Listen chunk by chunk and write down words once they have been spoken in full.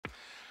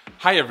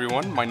Hi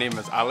everyone, my name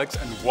is Alex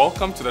and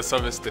welcome to the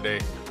service today.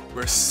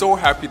 We're so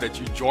happy that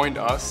you joined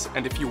us,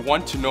 and if you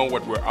want to know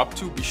what we're up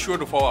to, be sure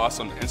to follow us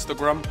on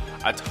Instagram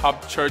at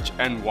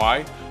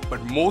HubChurchNY.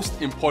 But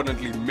most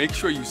importantly, make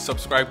sure you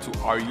subscribe to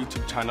our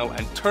YouTube channel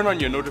and turn on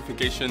your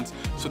notifications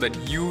so that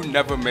you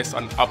never miss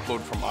an upload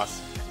from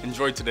us.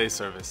 Enjoy today's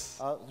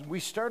service. We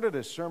started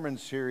a sermon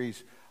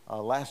series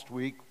last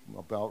week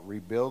about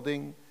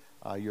rebuilding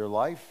your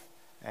life,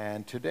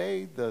 and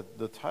today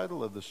the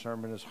title of the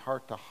sermon is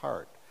Heart to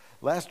Heart.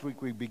 Last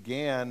week we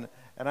began,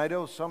 and I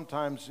know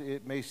sometimes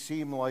it may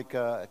seem like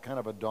a kind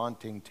of a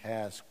daunting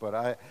task,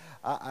 but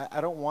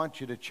I don't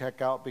want you to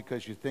check out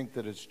because you think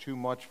that it's too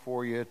much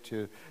for you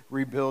to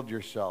rebuild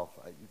yourself.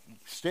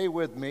 Stay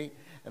with me,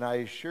 and I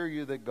assure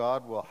you that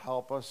God will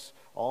help us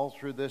all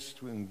through this,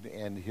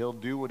 and He'll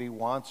do what He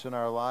wants in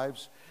our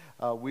lives.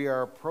 We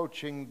are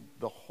approaching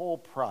the whole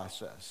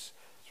process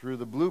through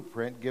the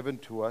blueprint given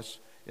to us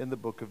in the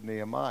book of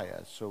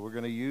Nehemiah. So we're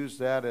going to use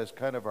that as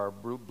kind of our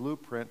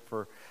blueprint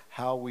for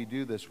how we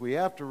do this. We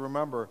have to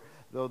remember,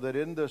 though, that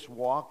in this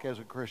walk as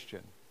a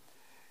Christian,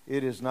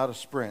 it is not a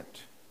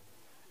sprint.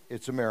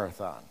 It's a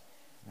marathon,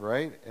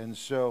 right? And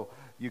so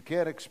you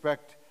can't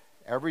expect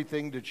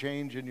everything to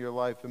change in your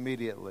life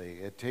immediately.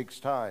 It takes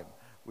time.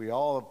 We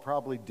all have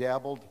probably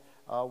dabbled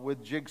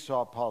with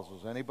jigsaw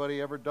puzzles.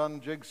 Anybody ever done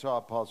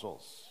jigsaw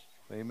puzzles?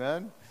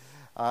 Amen?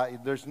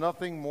 There's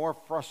nothing more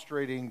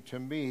frustrating to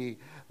me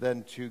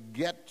than to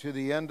get to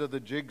the end of the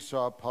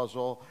jigsaw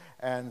puzzle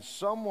and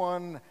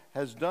someone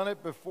has done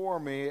it before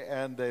me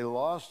and they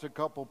lost a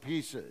couple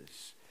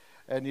pieces.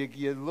 And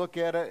you look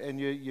at it and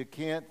you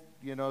can't,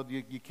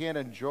 you can't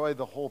enjoy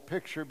the whole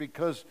picture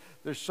because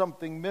there's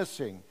something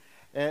missing.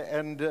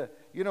 And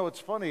it's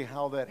funny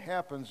how that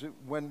happens.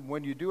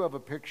 When you do have a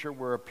picture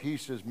where a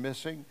piece is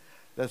missing,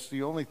 that's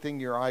the only thing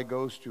your eye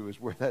goes to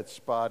is where that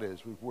spot is,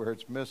 where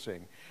it's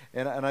missing.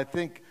 And I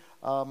think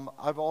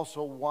I've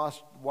also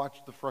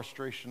watched the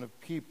frustration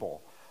of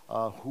people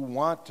who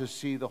want to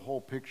see the whole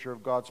picture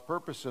of God's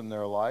purpose in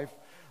their life,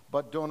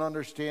 but don't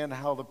understand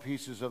how the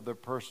pieces of their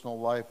personal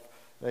life,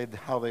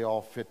 how they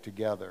all fit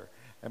together.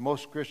 And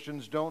most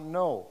Christians don't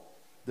know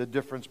the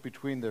difference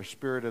between their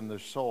spirit and their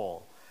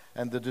soul.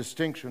 And the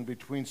distinction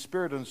between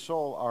spirit and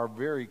soul are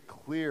very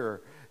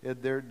clear.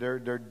 They're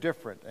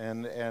different,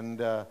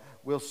 and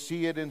we'll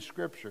see it in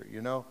Scripture.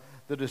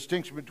 The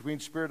distinction between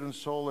spirit and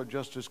soul are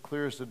just as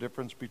clear as the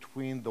difference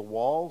between the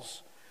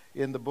walls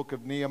in the book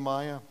of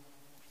Nehemiah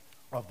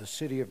of the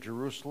city of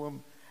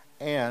Jerusalem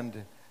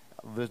and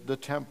the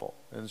temple.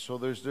 And so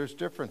there's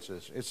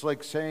differences. It's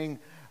like saying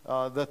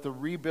that the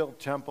rebuilt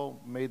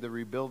temple made the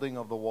rebuilding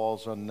of the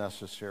walls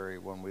unnecessary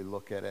when we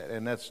look at it,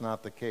 and that's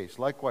not the case.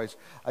 Likewise,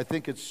 I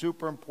think it's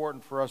super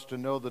important for us to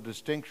know the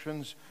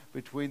distinctions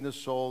between the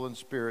soul and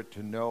spirit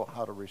to know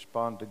how to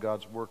respond to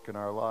God's work in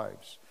our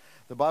lives.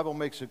 The Bible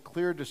makes a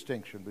clear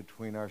distinction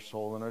between our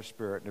soul and our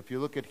spirit. And if you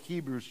look at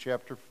Hebrews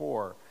chapter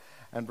 4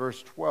 and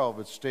verse 12,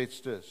 it states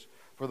this: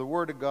 "For the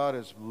word of God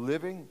is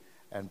living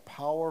and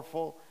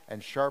powerful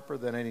and sharper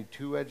than any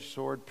two-edged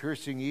sword,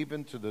 piercing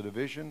even to the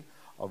division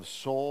of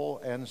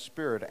soul and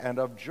spirit, and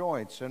of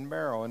joints and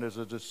marrow, and is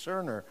a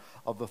discerner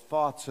of the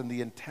thoughts and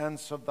the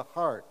intents of the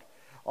heart."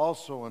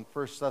 Also in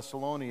 1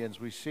 Thessalonians,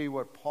 we see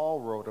what Paul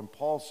wrote, and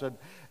Paul said,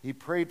 he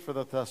prayed for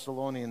the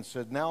Thessalonians,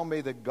 said, "Now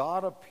may the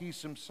God of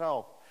peace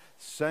himself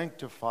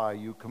sanctify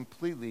you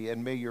completely,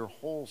 and may your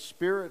whole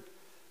spirit,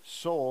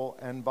 soul,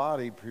 and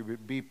body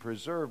be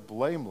preserved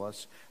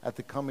blameless at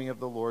the coming of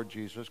the Lord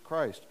Jesus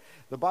Christ."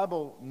 The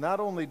Bible not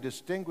only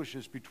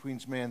distinguishes between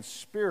man's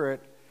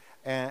spirit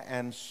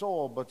and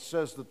soul, but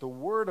says that the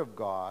Word of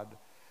God,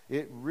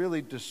 it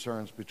really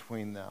discerns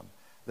between them.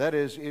 That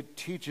is, it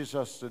teaches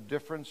us the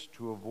difference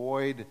to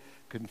avoid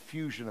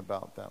confusion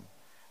about them.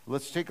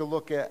 Let's take a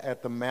look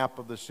at the map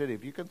of the city.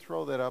 If you can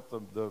throw that up,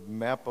 the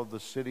map of the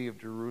city of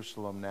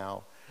Jerusalem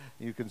now,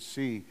 you can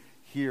see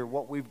here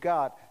what we've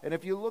got. And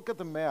if you look at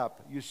the map,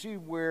 you see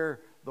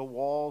where the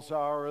walls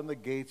are and the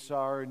gates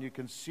are, and you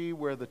can see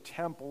where the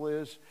temple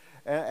is.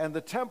 And the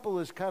temple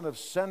is kind of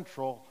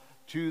central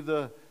to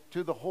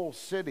the whole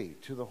city,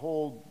 to the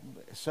whole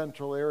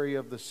central area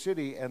of the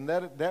city, and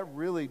that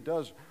really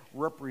does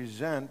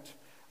represent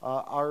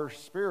our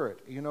spirit.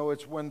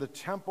 It's when the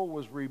temple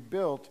was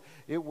rebuilt,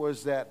 it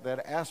was that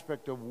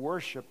aspect of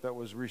worship that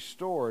was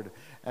restored,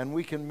 and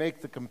we can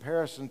make the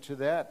comparison to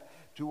that,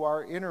 to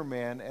our inner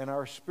man and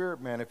our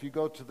spirit man. If you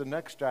go to the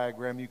next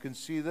diagram, you can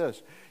see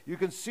this. You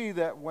can see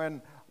that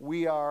when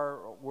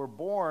we're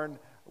born,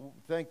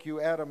 thank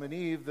you, Adam and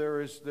Eve,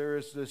 there is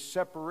this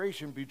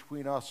separation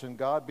between us and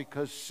God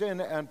because sin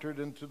entered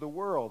into the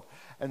world.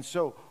 And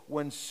so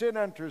when sin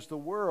enters the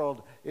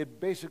world, it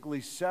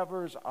basically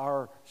severs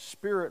our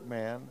spirit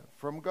man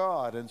from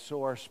God. And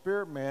so our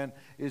spirit man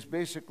is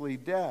basically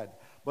dead.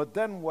 But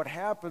then what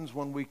happens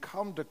when we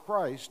come to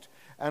Christ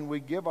and we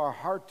give our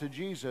heart to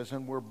Jesus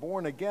and we're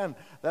born again,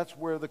 that's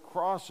where the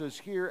cross is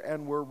here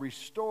and we're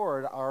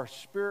restored. Our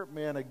spirit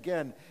man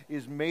again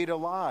is made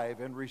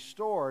alive and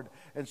restored.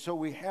 And so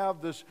we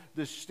have this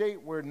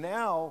state where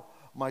now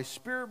my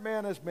spirit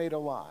man is made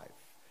alive.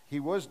 He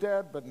was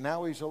dead, but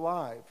now he's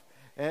alive.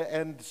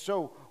 And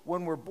so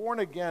when we're born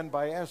again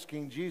by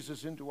asking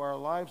Jesus into our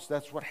lives,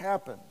 that's what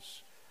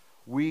happens.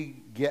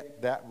 We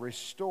get that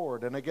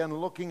restored. And again,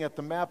 looking at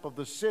the map of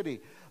the city,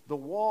 the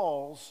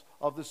walls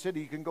of the city,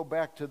 you can go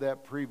back to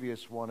that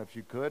previous one if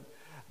you could.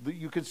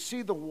 You can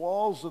see the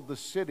walls of the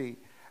city,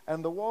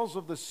 and the walls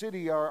of the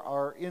city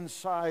are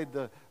inside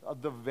the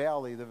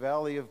valley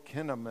of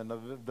Kinnom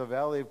and the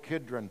valley of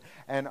Kidron.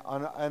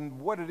 And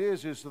what it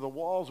is the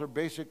walls are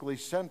basically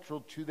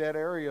central to that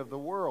area of the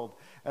world.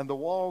 And the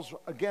walls,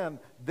 again,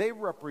 they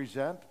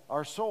represent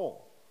our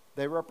soul.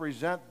 They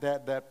represent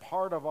that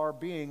part of our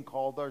being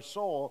called our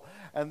soul.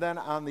 And then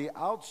on the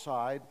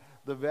outside,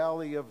 the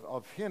valley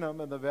of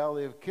Hinnom and the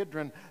valley of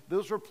Kidron,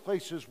 those were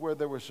places where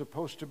there was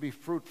supposed to be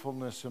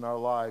fruitfulness in our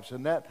lives.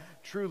 And that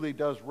truly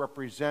does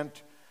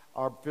represent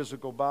our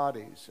physical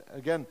bodies.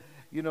 Again,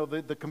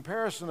 the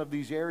comparison of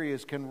these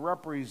areas can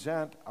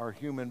represent our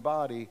human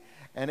body,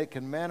 and it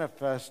can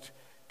manifest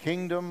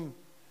kingdom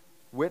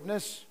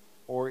witness,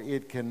 or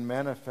it can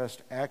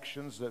manifest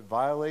actions that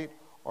violate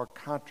or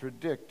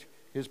contradict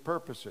his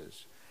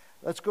purposes.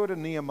 Let's go to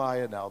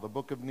Nehemiah now, the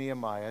book of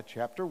Nehemiah,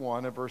 chapter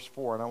 1 and verse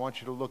 4, and I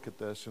want you to look at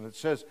this. And it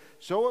says,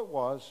 "So it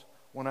was,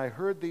 when I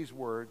heard these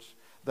words,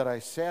 that I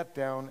sat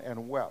down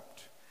and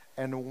wept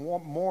and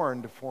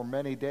mourned for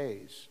many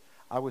days.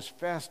 I was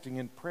fasting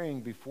and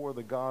praying before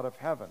the God of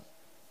heaven."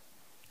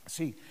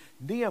 See,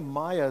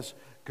 Nehemiah's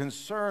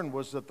concern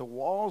was that the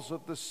walls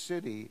of the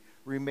city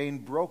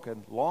remained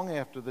broken long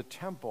after the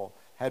temple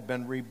had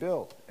been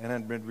rebuilt and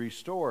had been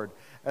restored.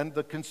 And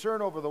the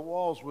concern over the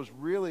walls was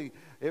really,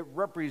 it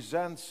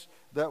represents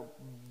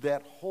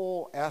that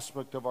whole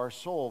aspect of our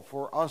soul,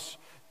 for us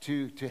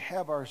to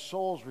have our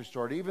souls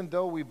restored. Even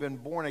though we've been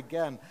born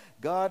again,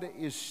 God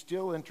is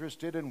still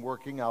interested in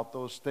working out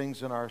those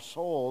things in our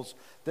souls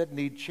that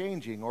need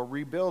changing or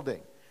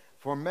rebuilding.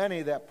 For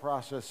many, that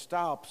process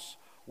stops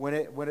when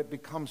it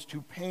becomes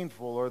too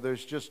painful, or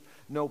there's just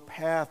no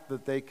path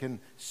that they can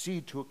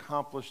see to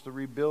accomplish the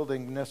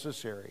rebuilding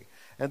necessary.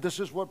 And this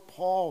is what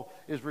Paul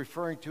is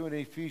referring to in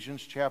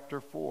Ephesians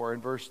chapter 4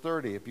 and verse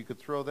 30. If you could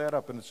throw that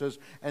up. And it says,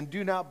 "And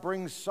do not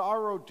bring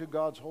sorrow to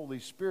God's Holy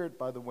Spirit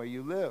by the way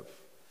you live.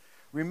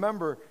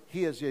 Remember,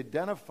 he has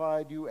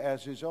identified you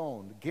as his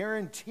own,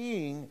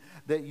 guaranteeing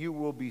that you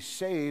will be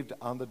saved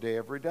on the day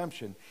of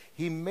redemption."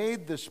 He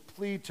made this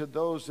plea to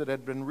those that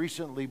had been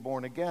recently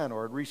born again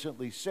or had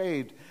recently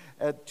saved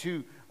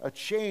to a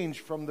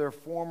change from their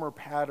former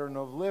pattern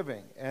of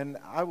living. And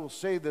I will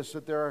say this,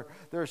 that there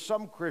are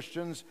some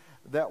Christians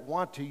that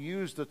want to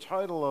use the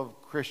title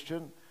of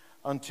Christian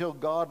until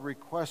God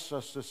requests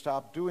us to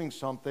stop doing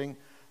something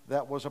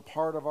that was a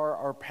part of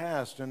our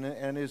past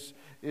and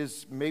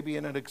is maybe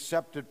in an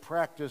accepted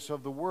practice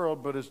of the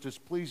world, but is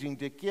displeasing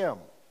to Him.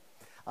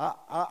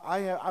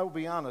 I will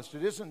be honest,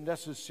 it isn't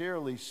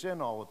necessarily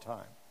sin all the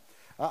time.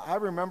 I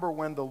remember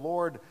when the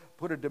Lord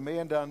put a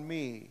demand on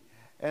me,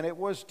 and it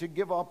was to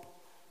give up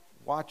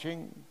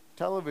watching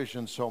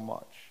television so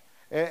much.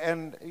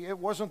 And it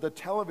wasn't that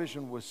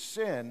television was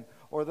sin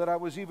or that I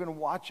was even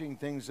watching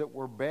things that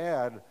were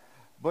bad,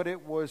 but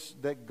it was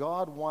that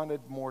God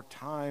wanted more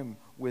time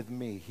with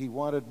me. He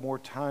wanted more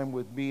time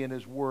with me in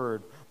His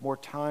Word, more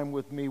time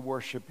with me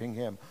worshiping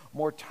Him,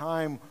 more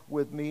time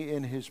with me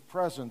in His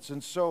presence.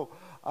 And so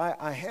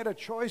I had a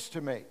choice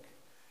to make.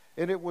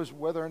 And it was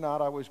whether or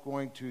not I was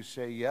going to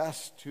say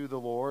yes to the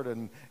Lord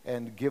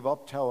and give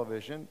up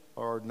television,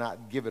 or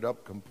not give it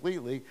up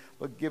completely,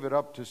 but give it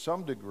up to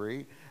some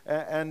degree.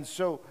 And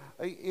so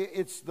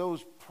it's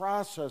those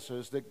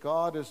processes that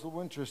God is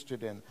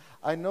interested in.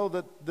 I know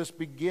that this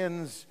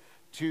begins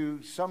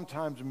to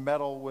sometimes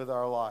meddle with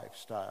our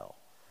lifestyle,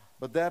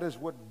 but that is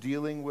what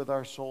dealing with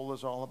our soul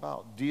is all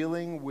about.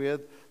 Dealing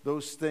with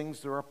those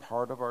things that are a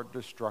part of our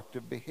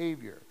destructive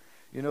behavior.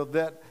 You know,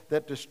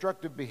 that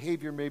destructive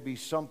behavior may be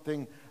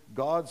something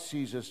God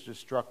sees as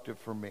destructive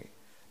for me.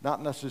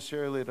 Not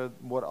necessarily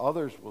what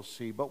others will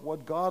see, but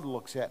what God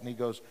looks at and He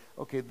goes,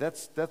 okay,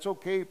 that's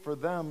okay for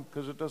them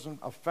because it doesn't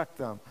affect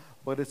them,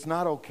 but it's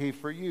not okay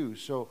for you.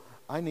 So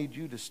I need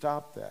you to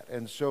stop that.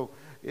 And so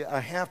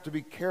I have to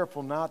be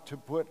careful not to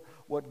put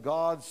what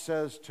God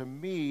says to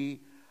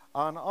me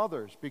on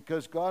others,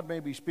 because God may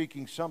be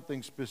speaking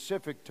something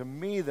specific to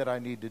me that I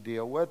need to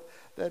deal with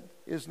that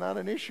is not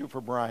an issue for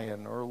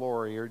Brian or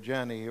Lori or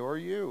Jenny or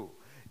you,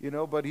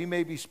 but He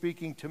may be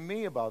speaking to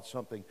me about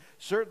something.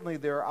 Certainly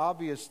there are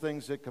obvious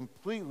things that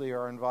completely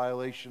are in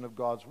violation of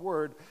God's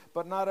Word,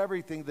 but not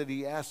everything that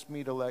He asks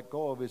me to let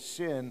go of is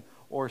sin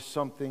or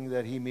something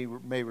that He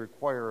may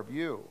require of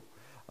you.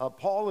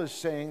 Paul is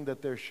saying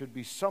that there should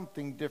be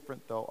something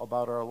different, though,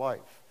 about our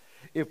life.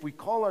 If we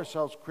call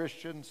ourselves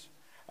Christians,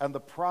 and the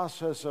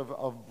process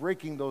of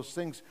breaking those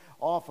things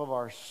off of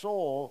our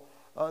soul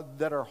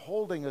that are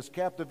holding us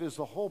captive is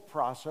the whole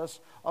process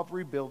of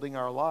rebuilding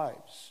our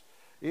lives.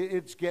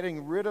 It's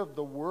getting rid of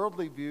the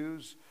worldly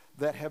views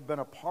that have been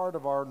a part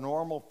of our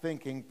normal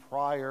thinking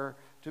prior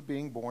to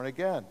being born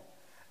again.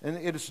 And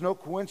it is no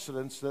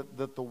coincidence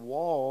that the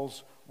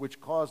walls which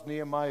caused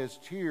Nehemiah's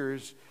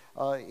tears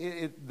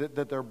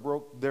that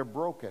they're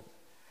broken.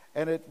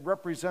 And it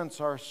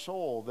represents our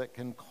soul that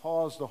can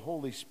cause the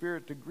Holy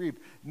Spirit to grieve.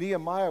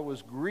 Nehemiah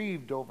was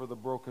grieved over the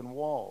broken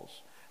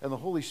walls. And the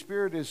Holy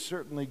Spirit is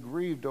certainly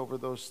grieved over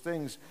those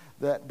things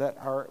that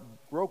are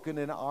broken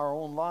in our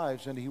own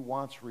lives, and he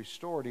wants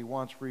restored. He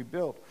wants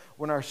rebuilt.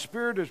 When our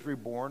spirit is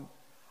reborn,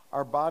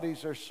 our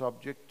bodies are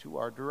subject to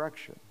our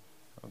direction.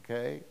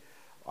 Okay?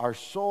 Our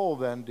soul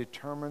then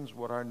determines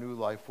what our new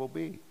life will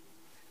be.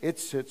 It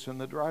sits in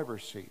the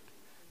driver's seat.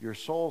 Your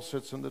soul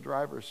sits in the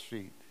driver's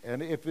seat.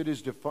 And if it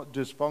is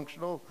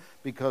dysfunctional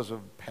because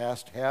of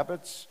past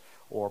habits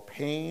or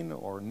pain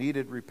or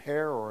needed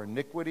repair or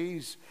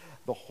iniquities,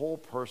 the whole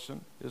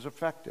person is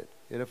affected.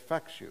 It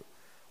affects you.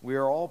 We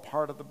are all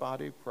part of the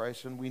body of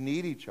Christ, and we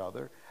need each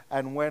other.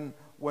 And when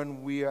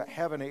we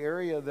have an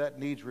area that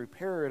needs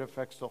repair, it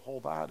affects the whole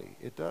body.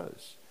 It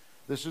does.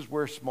 This is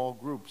where small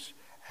groups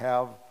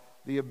have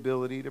the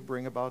ability to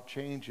bring about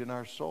change in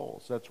our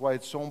souls. That's why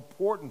it's so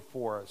important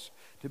for us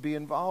to be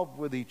involved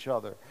with each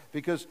other.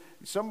 Because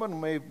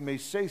someone may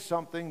say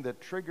something that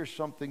triggers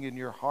something in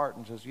your heart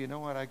and says, you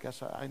know what, I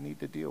guess I need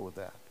to deal with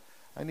that.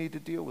 I need to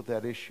deal with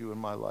that issue in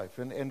my life.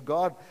 And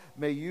God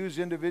may use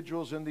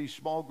individuals in these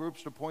small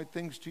groups to point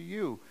things to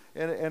you.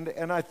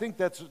 And I think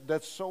that's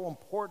so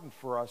important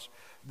for us.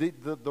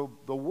 The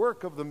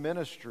work of the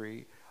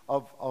ministry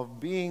of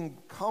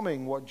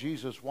becoming what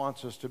Jesus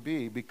wants us to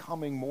be,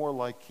 becoming more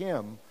like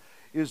him,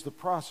 is the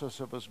process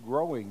of us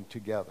growing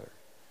together.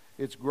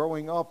 It's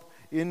growing up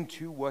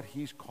into what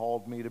he's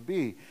called me to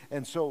be.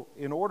 And so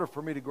in order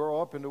for me to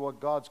grow up into what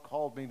God's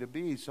called me to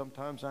be,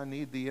 sometimes I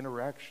need the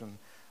interaction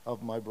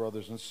of my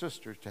brothers and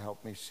sisters to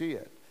help me see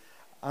it.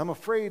 I'm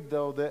afraid,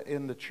 though, that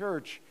in the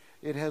church,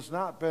 it has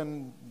not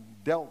been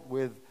dealt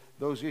with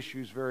those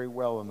issues very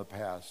well in the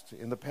past.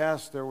 In the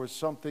past, there was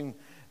something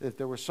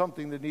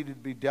that needed to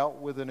be dealt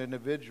with an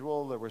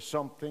individual, there was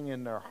something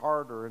in their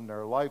heart or in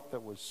their life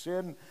that was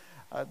sin,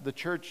 the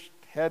church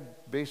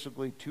had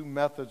basically two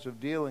methods of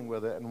dealing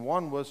with it. And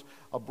one was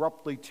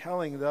abruptly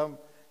telling them,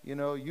 you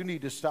know, you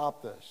need to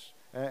stop this.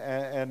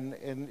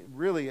 And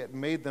really it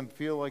made them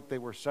feel like they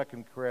were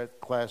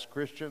second-class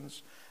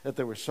Christians, that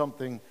there was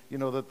something, you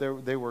know, that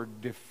they were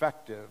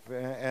defective.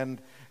 And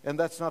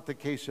that's not the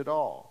case at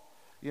all.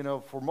 You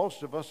know, for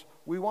most of us,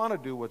 we want to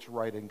do what's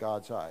right in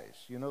God's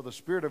eyes. You know, the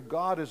Spirit of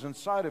God is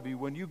inside of you.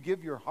 When you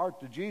give your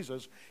heart to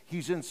Jesus,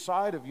 he's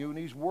inside of you and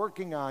he's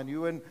working on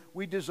you, and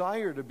we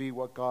desire to be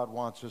what God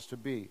wants us to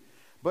be.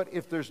 But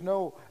if there's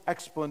no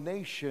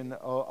explanation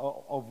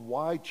of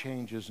why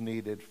change is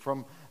needed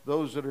from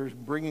those that are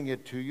bringing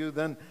it to you,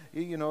 then,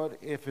 you know,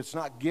 if it's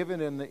not given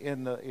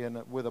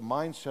with a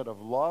mindset of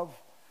love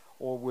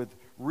or with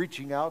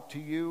reaching out to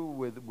you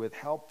with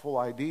helpful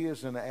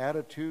ideas and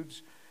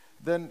attitudes,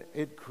 then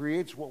it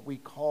creates what we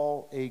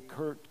call a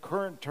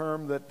current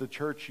term that the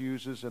church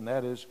uses, and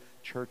that is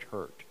church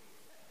hurt.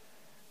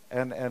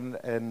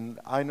 And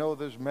I know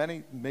there's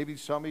many, maybe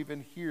some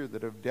even here,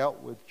 that have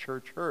dealt with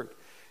church hurt.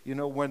 You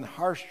know, when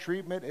harsh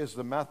treatment is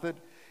the method,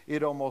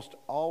 it almost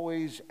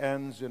always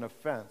ends in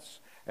offense.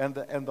 And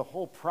the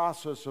whole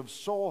process of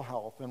soul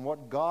health and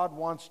what God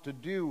wants to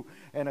do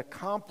and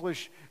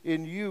accomplish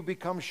in you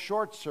becomes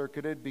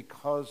short-circuited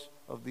because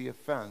of the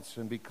offense,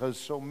 and because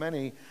so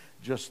many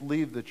just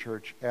leave the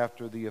church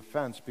after the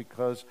offense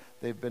because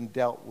they've been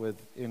dealt with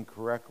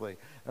incorrectly.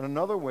 And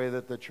another way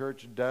that the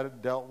church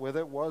dealt with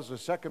it was, the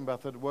second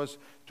method was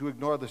to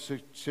ignore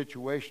the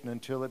situation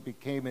until it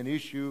became an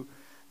issue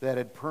that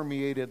had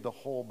permeated the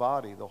whole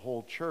body, the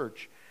whole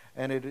church,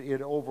 and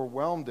it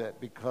overwhelmed it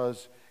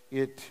because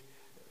it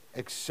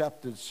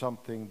accepted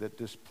something that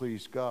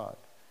displeased God.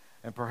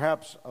 And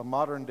perhaps a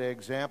modern day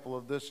example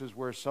of this is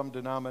where some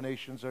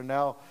denominations are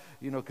now,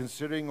 you know,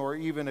 considering or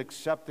even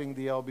accepting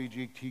the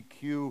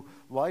LGBTQ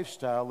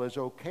lifestyle as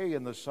okay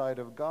in the sight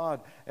of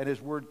God, and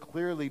his word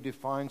clearly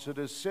defines it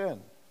as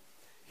sin.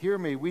 Hear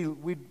me,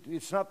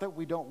 it's not that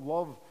we don't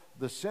love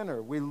the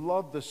sinner. We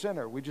love the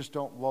sinner. We just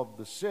don't love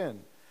the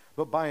sin.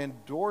 But by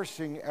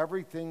endorsing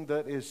everything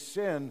that is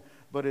sin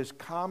but is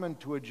common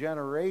to a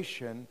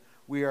generation,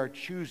 we are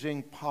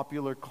choosing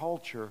popular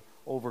culture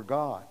over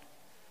God.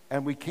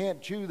 And we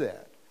can't do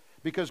that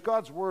because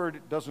God's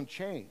word doesn't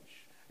change.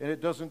 And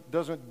it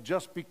doesn't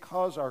just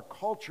because our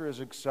culture has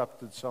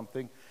accepted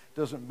something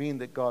doesn't mean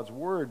that God's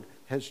word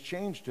has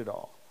changed it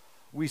all.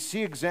 We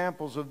see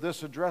examples of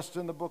this addressed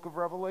in the book of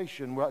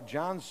Revelation. What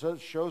John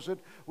shows it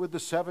with the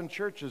 7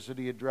 churches that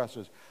he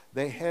addresses.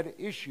 They had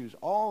issues,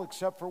 all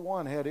except for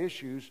one had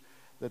issues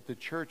that the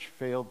church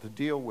failed to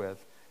deal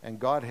with. And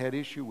God had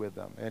issue with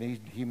them, and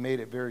he made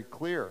it very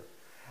clear.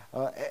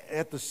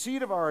 At the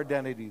seat of our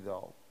identity,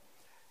 though,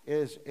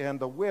 and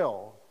the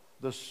will,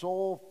 the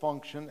soul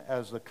function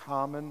as the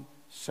common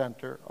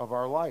center of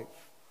our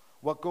life.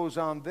 What goes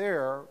on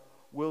there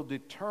will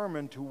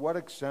determine to what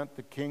extent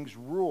the king's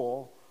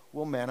rule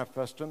will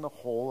manifest in the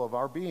whole of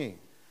our being.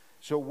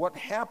 So what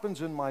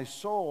happens in my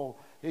soul,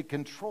 it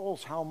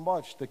controls how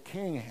much the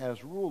king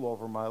has rule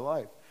over my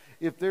life.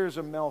 If there's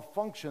a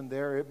malfunction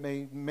there, it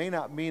may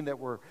not mean that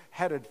we're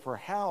headed for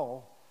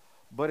hell,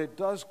 but it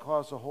does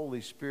cause the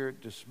Holy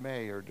Spirit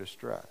dismay or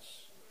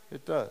distress.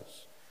 It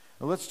does.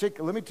 Now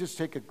let me just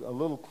take a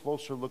little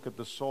closer look at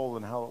the soul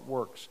and how it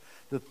works.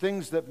 The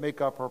things that make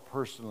up our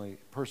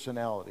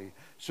personality.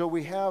 So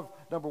we have,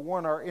 number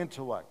one, our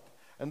intellect.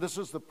 And this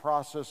is the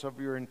process of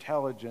your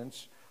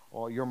intelligence,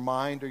 or your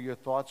mind, or your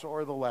thoughts,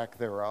 or the lack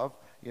thereof.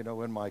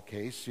 In my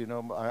case,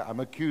 I'm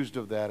accused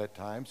of that at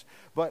times.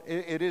 But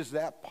it is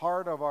that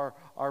part of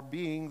our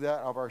being,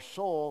 that of our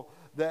soul,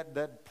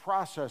 that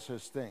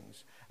processes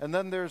things. And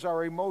then there's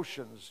our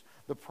emotions,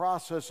 the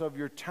process of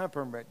your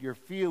temperament, your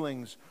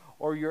feelings,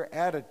 or your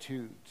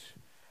attitudes.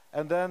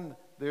 And then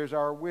there's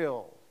our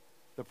will,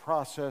 the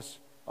process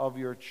of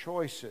your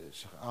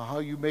choices, how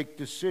you make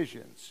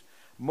decisions.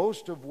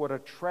 Most of what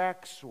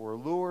attracts or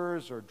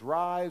lures or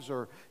drives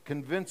or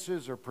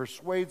convinces or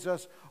persuades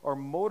us or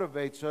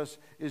motivates us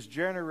is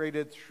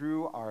generated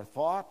through our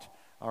thought,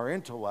 our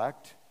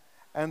intellect,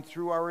 and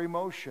through our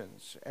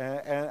emotions, and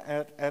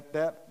at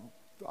that,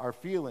 our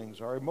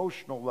feelings, our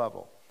emotional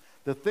level.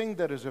 The thing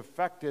that is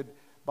affected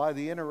by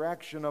the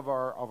interaction of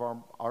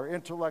our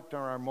intellect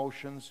and our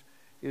emotions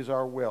is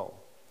our will,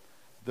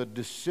 the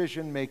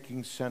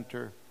decision-making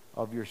center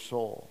of your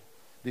soul.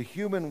 The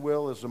human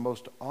will is the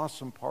most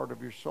awesome part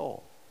of your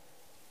soul.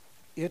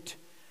 It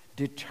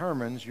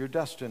determines your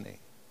destiny.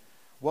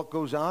 What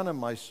goes on in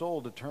my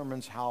soul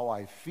determines how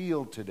I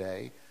feel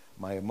today,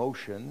 my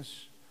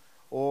emotions,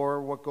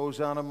 or what goes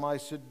on in my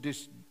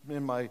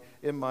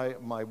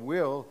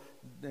will,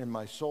 in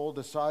my soul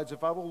decides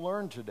if I will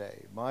learn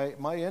today,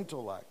 my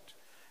intellect.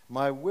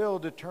 My will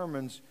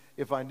determines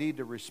if I need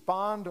to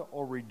respond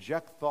or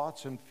reject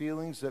thoughts and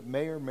feelings that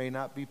may or may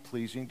not be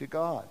pleasing to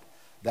God.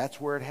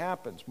 That's where it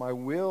happens. My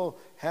will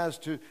has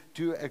to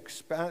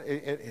expand.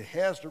 It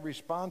has to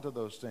respond to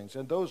those things.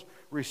 And those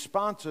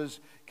responses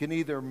can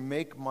either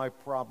make my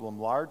problem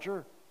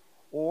larger,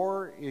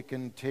 or it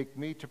can take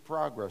me to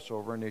progress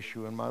over an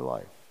issue in my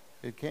life.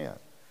 It can.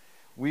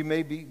 We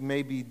may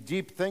be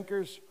deep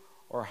thinkers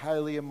or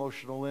highly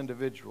emotional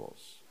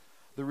individuals.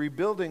 The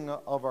rebuilding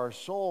of our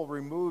soul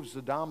removes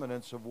the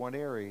dominance of one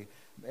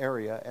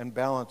area and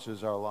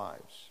balances our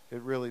lives.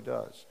 It really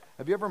does.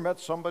 Have you ever met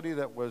somebody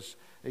that was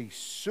a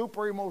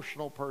super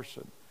emotional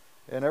person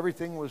and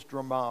everything was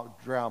drama,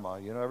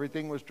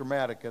 everything was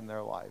dramatic in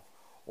their life?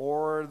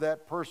 Or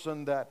that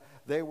person that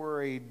they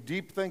were a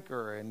deep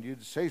thinker and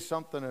you'd say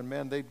something and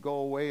man, they'd go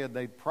away and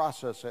they'd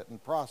process it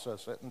and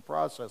process it and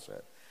process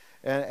it.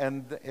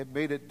 And it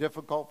made it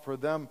difficult for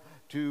them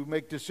to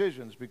make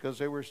decisions because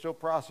they were still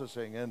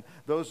processing. And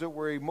those that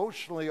were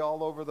emotionally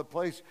all over the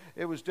place,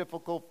 it was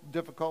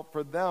difficult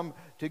for them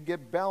to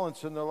get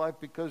balance in their life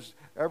because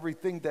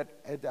everything that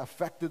had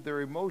affected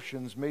their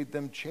emotions made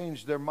them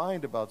change their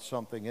mind about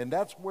something. And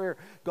that's where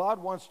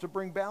God wants to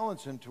bring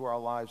balance into our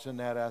lives in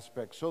that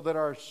aspect, so that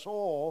our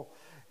soul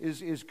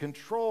is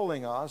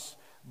controlling us,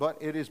 but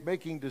it is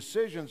making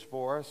decisions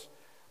for us,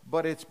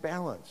 but it's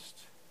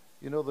balanced.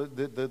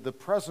 The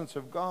presence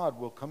of God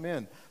will come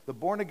in. The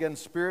born-again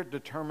spirit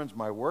determines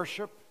my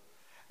worship,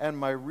 and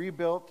my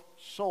rebuilt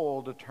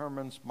soul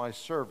determines my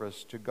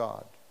service to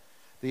God.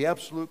 The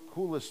absolute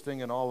coolest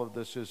thing in all of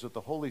this is that the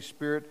Holy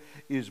Spirit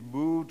is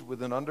moved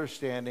with an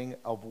understanding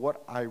of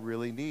what I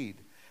really need.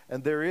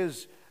 And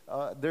there's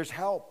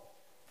help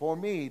for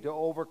me to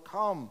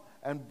overcome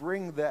and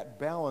bring that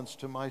balance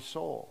to my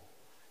soul.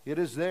 It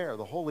is there.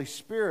 The Holy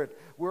Spirit,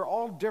 we're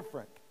all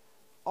different.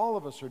 All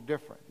of us are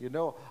different.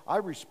 I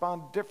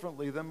respond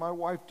differently than my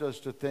wife does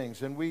to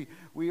things. And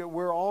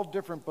we're all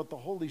different, but the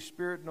Holy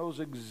Spirit knows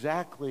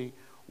exactly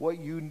what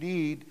you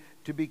need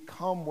to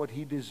become what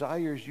He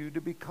desires you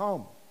to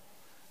become.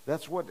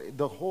 That's what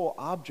the whole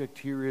object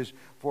here is,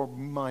 for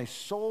my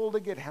soul to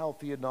get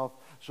healthy enough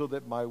so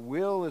that my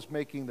will is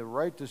making the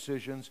right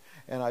decisions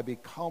and I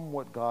become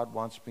what God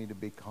wants me to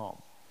become.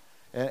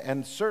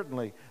 And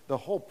certainly the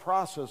whole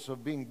process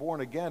of being born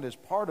again is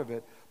part of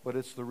it, but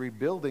it's the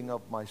rebuilding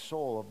of my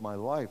soul, of my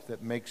life,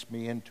 that makes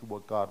me into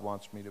what God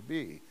wants me to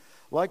be.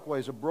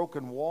 Likewise, a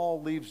broken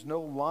wall leaves no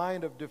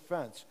line of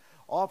defense.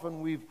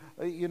 Often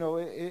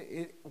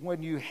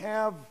when you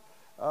have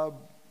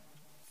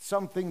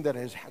something that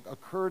has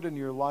occurred in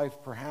your life,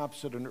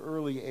 perhaps at an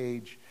early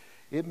age,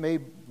 it may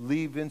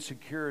leave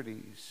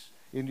insecurities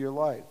in your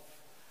life.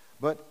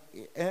 But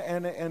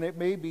and it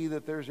may be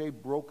that there's a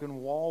broken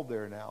wall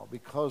there now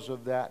because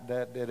of that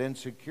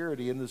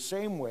insecurity. In the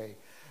same way,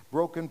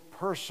 broken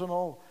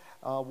personal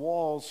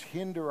walls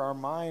hinder our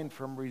mind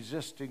from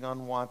resisting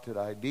unwanted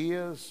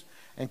ideas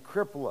and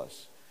cripple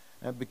us,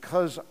 and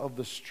because of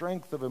the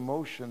strength of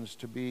emotions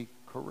to be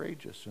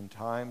courageous in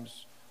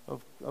times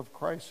of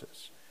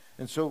crisis.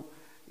 And so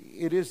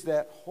it is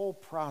that whole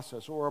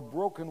process, or a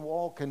broken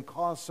wall can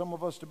cause some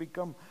of us to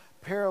become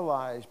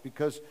paralyzed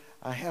because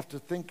I have to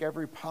think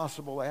every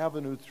possible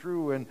avenue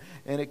through, and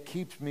it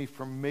keeps me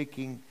from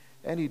making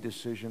any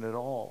decision at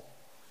all.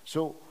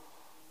 So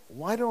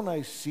why don't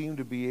I seem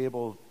to be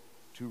able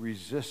to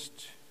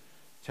resist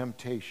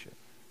temptation?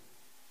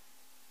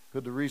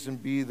 Could the reason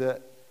be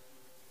that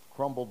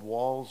crumbled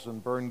walls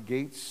and burned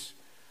gates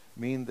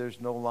mean there's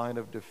no line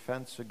of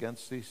defense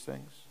against these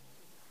things?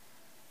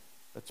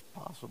 That's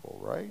possible,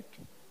 right?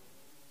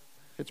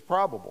 It's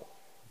probable.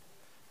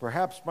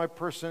 Perhaps my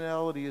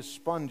personality is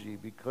spongy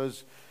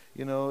because,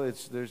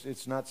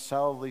 it's not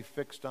solidly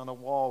fixed on a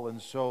wall,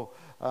 and so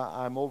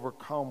I'm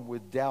overcome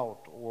with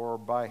doubt or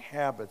by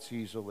habits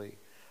easily.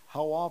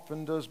 How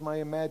often does my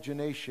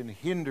imagination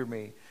hinder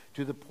me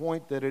to the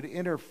point that it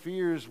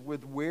interferes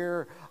with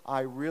where I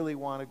really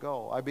want to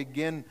go? I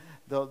begin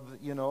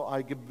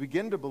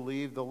to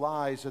believe the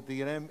lies that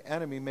the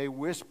enemy may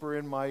whisper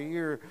in my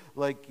ear,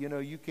 like,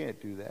 you can't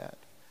do that.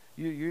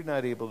 You're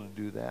not able to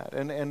do that.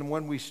 And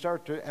when we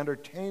start to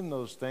entertain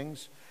those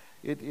things,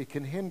 it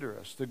can hinder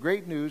us. The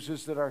great news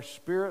is that our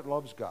spirit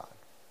loves God.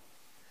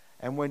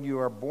 And when you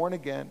are born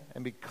again,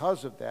 and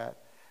because of that,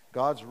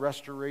 God's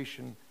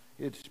restoration,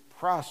 its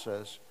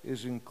process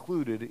is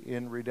included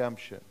in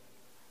redemption.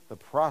 The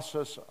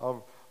process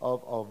of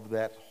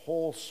that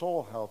whole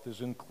soul health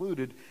is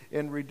included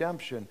in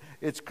redemption.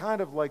 It's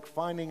kind of like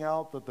finding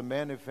out that the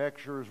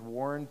manufacturer's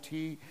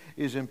warranty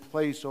is in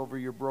place over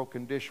your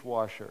broken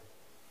dishwasher.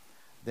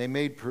 They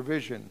made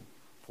provision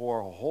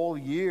for a whole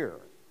year.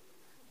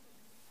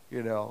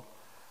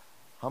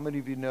 How many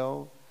of you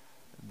know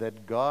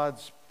that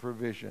God's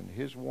provision,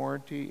 his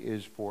warranty,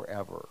 is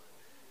forever?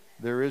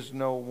 There is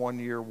no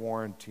one-year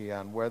warranty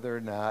on whether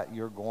or not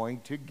you're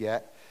going to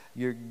get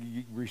you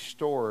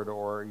restored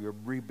or you're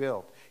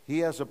rebuilt. He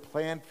has a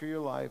plan for your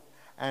life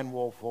and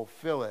will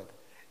fulfill it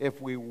if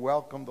we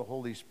welcome the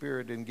Holy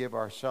Spirit and give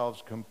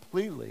ourselves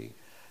completely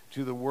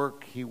to the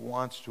work he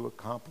wants to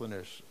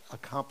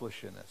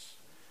accomplish in us.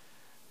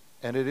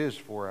 And it is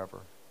forever.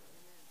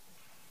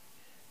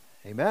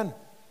 Amen?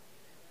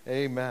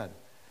 Amen.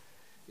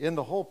 In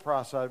the whole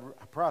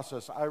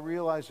process, I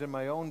realized in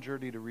my own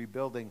journey to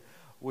rebuilding,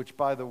 which,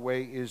 by the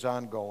way, is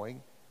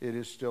ongoing, it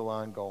is still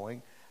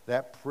ongoing,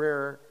 that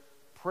prayer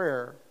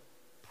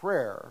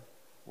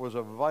was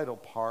a vital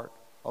part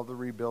of the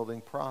rebuilding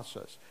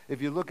process.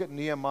 If you look at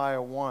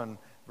Nehemiah 1,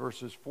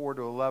 verses 4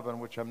 to 11,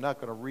 which I'm not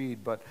going to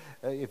read, but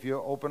if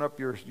you open up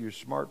your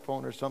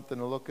smartphone or something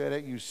to look at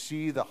it, you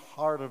see the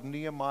heart of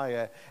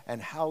Nehemiah and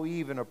how he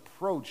even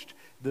approached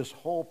this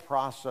whole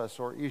process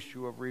or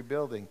issue of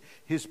rebuilding.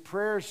 His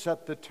prayers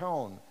set the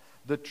tone.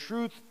 The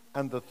truth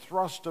and the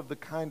thrust of the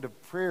kind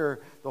of prayer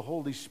the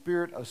Holy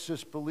Spirit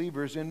assists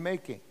believers in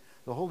making.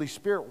 The Holy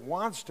Spirit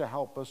wants to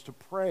help us to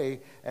pray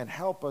and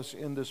help us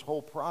in this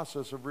whole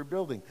process of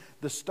rebuilding.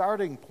 The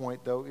starting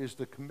point, though, is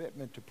the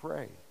commitment to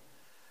pray.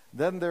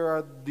 Then there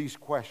are these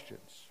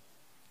questions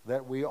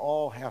that we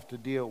all have to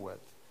deal with.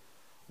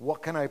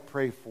 What can I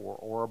pray for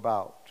or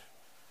about?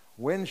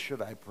 When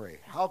should I pray?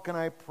 How can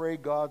I pray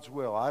God's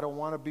will? I don't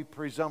want to be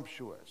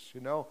presumptuous,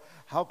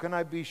 How can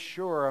I be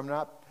sure I'm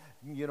not,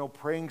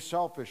 praying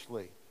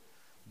selfishly?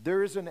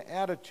 There is an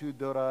attitude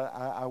that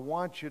I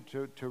want you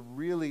to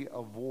really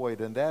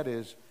avoid, and that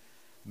is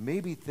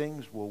maybe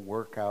things will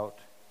work out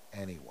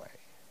anyway.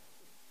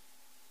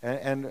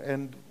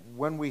 And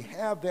when we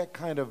have that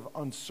kind of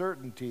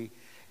uncertainty,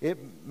 it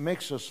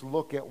makes us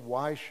look at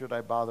why should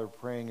I bother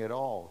praying at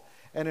all?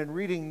 And in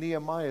reading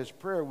Nehemiah's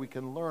prayer, we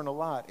can learn a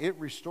lot. It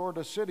restored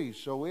a city,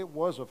 so it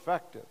was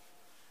effective.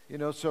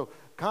 So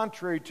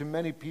contrary to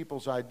many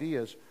people's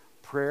ideas,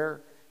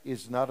 prayer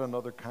is not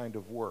another kind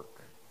of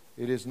work.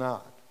 It is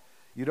not.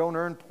 You don't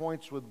earn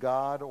points with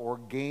God or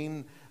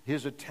gain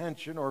his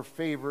attention or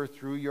favor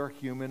through your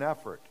human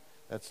effort.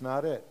 That's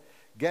not it.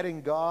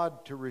 Getting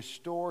God to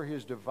restore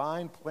his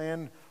divine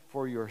plan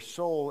for your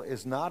soul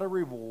is not a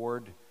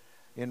reward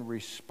in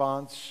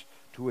response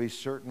to a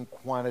certain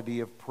quantity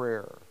of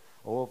prayer.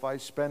 Oh, if I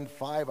spend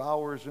 5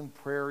 hours in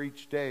prayer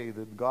each day,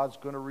 then God's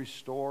going to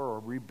restore or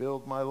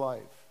rebuild my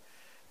life.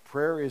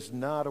 Prayer is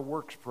not a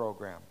works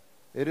program.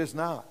 It is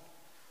not.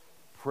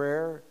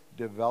 Prayer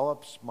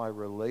develops my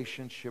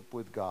relationship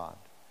with God.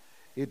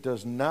 It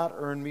does not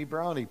earn me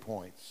brownie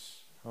points.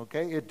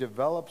 Okay? It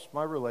develops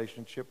my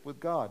relationship with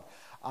God.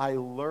 I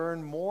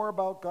learn more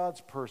about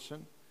God's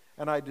person,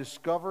 and I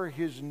discover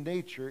his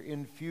nature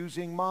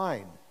infusing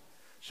mine.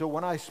 So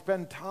when I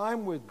spend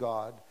time with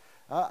God,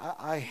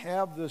 I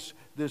have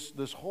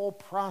this whole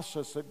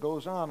process that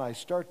goes on. I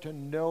start to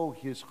know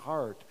his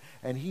heart,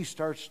 and he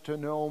starts to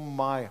know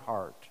my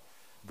heart.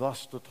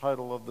 Thus the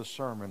title of the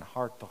sermon,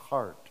 Heart to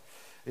Heart.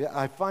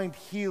 I find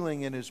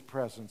healing in his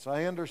presence.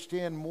 I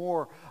understand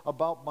more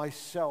about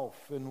myself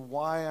and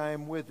why I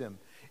am with him.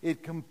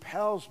 It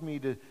compels me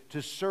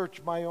to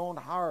search my own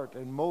heart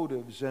and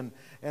motives and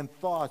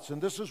thoughts. And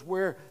this is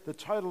where the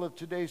title of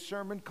today's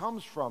sermon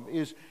comes from,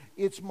 is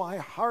it's my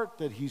heart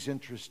that he's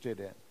interested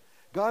in.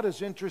 God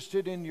is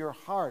interested in your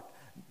heart.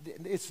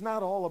 It's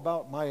not all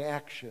about my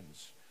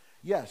actions.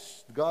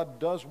 Yes, God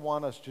does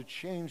want us to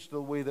change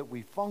the way that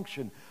we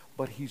function,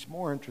 but he's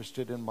more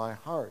interested in my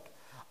heart.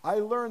 I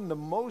learn the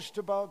most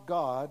about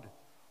God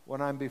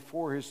when I'm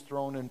before his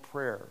throne in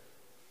prayer.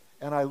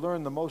 And I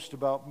learn the most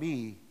about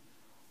me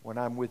when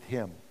I'm with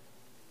him.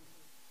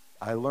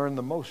 I learn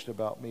the most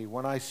about me.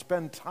 When I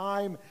spend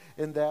time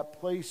in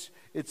that place,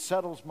 it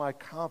settles my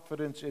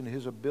confidence in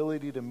his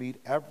ability to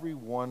meet every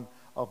one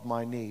of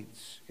my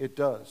needs. It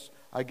does.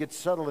 I get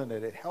settled in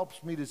it. It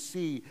helps me to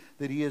see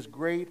that he is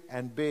great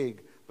and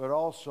big, but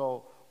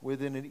also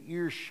within an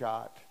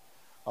earshot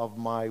of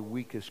my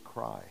weakest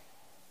cry.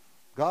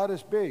 God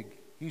is big.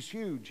 He's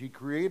huge. He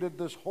created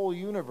this whole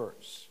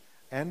universe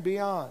and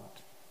beyond.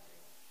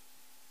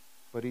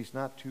 But he's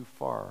not too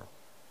far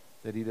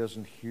that he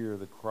doesn't hear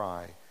the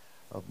cry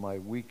of my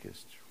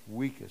weakest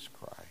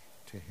cry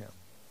to him.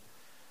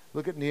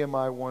 Look at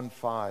Nehemiah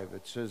 1:5.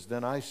 It says,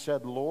 "Then I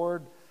said,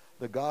 Lord,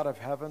 the God of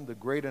heaven, the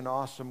great and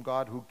awesome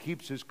God who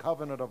keeps his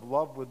covenant of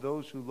love with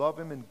those who love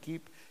him and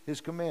keep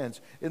his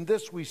commands." In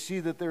this we see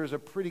that there is a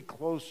pretty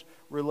close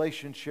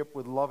relationship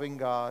with loving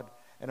God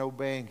and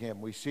obeying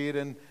him. We see it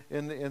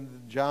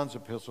in John's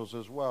epistles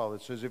as well.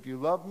 It says, if you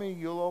love me,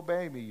 you'll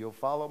obey me. You'll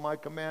follow my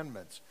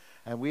commandments.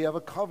 And we have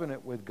a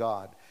covenant with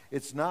God.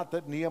 It's not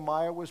that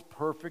Nehemiah was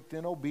perfect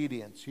in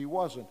obedience. He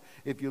wasn't.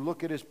 If you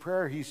look at his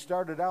prayer, he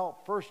started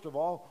out, first of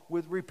all,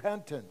 with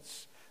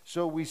repentance.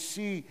 So we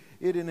see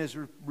it in his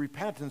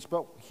repentance,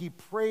 but he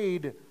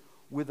prayed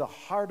with a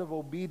heart of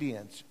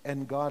obedience,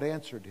 and God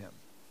answered him.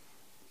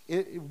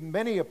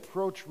 Many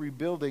approach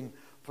rebuilding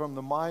from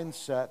the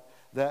mindset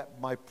that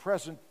my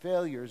present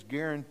failures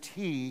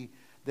guarantee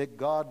that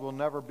God will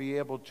never be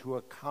able to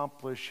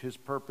accomplish his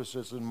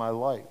purposes in my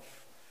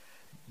life,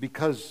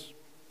 because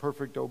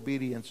perfect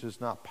obedience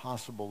is not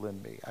possible in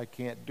me. I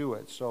can't do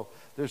it. So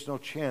there's no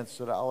chance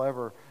that I'll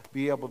ever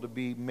be able to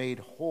be made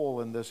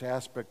whole in this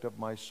aspect of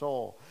my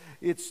soul.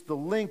 It's the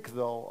link,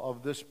 though,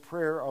 of this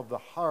prayer of the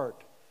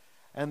heart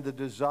and the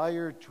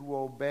desire to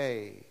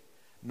obey,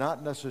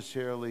 not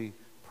necessarily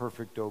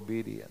perfect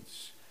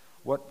obedience.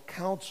 What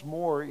counts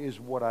more is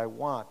what I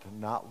want,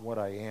 not what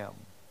I am.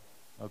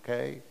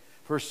 Okay?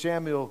 1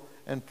 Samuel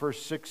and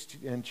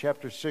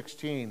chapter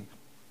 16,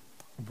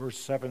 verse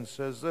 7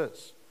 says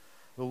this: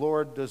 the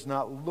Lord does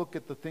not look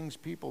at the things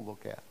people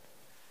look at.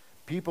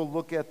 People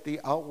look at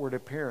the outward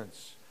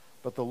appearance,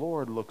 but the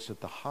Lord looks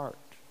at the heart.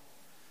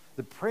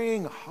 The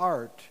praying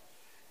heart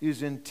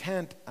is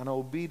intent on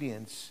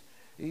obedience.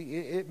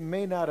 It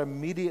may not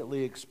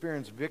immediately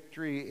experience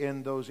victory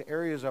in those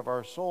areas of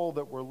our soul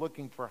that we're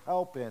looking for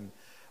help in,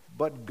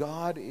 but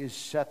God is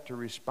set to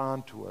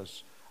respond to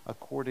us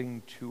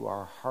according to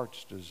our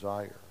heart's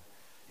desire.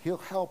 He'll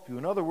help you.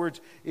 In other words,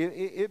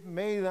 it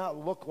may not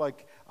look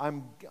like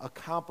I'm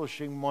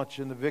accomplishing much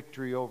in the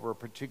victory over a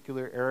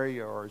particular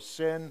area or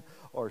sin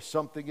or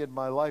something in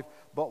my life,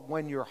 but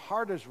when your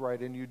heart is right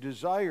and you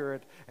desire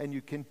it and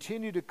you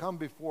continue to come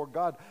before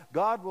God,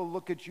 God will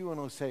look at you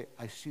and will say,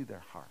 I see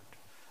their heart.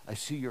 I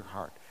see your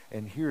heart,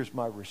 and here's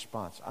my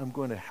response. I'm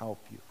going to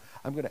help you.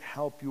 I'm going to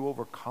help you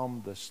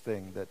overcome this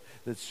thing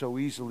that so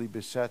easily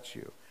besets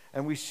you.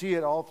 And we see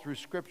it all through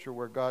Scripture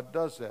where God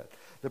does that.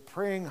 The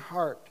praying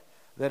heart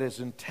that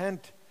is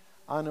intent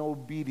on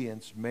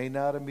obedience may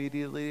not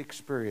immediately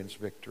experience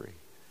victory,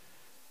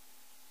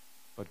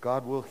 but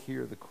God will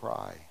hear the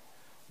cry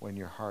when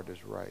your heart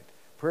is right.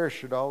 Prayer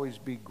should always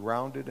be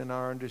grounded in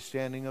our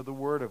understanding of the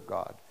Word of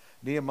God.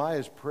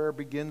 Nehemiah's prayer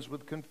begins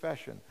with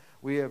confession.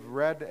 We have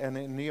read, and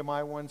in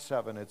Nehemiah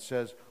 1:7 it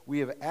says, we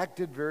have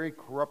acted very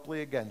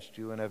corruptly against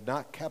you and have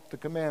not kept the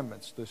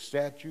commandments, the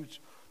statutes,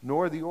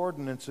 nor the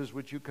ordinances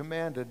which you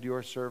commanded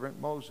your servant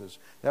Moses.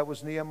 That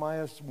was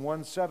Nehemiah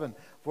 1:7.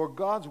 For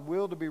God's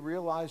will to be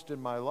realized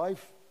in my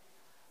life,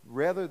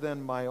 rather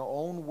than my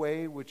own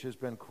way, which has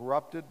been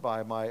corrupted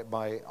by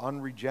my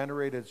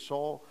unregenerated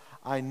soul,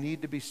 I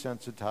need to be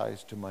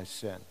sensitized to my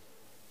sin.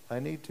 I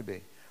need to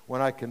be.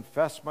 When I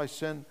confess my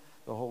sin,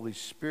 the Holy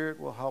Spirit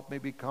will help me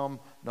become,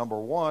 number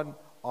one,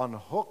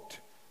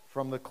 unhooked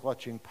from the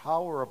clutching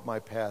power of my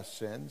past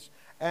sins,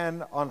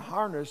 and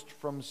unharnessed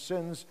from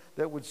sins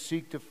that would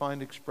seek to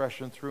find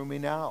expression through me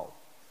now.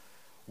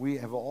 We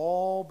have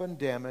all been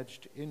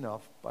damaged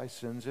enough by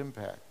sin's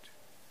impact.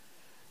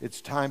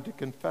 It's time to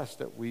confess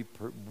that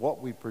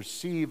what we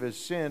perceive as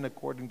sin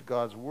according to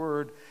God's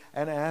Word,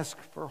 and ask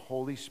for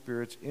Holy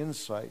Spirit's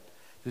insight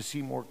to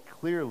see more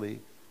clearly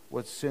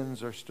what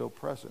sins are still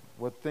present,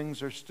 what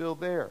things are still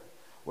there,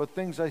 what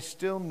things I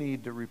still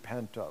need to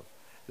repent of.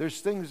 There's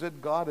things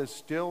that God is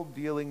still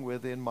dealing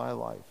with in my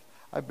life.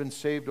 I've been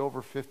saved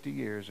over 50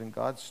 years, and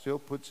God still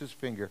puts his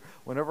finger.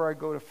 Whenever I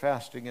go to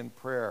fasting and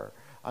prayer,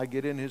 I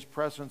get in his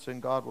presence,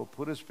 and God will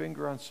put his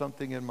finger on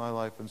something in my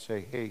life and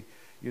say, hey,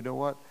 you know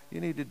what?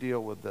 You need to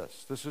deal with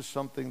this. This is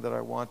something that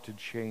I want to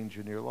change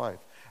in your life.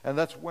 And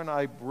that's when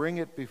I bring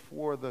it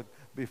before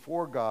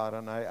God,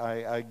 and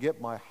I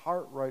get my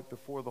heart right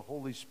before the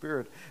Holy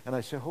Spirit, and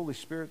I say, Holy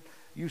Spirit,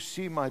 you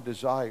see my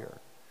desire.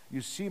 You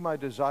see my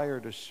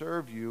desire to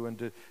serve you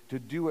and to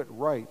do it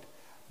right,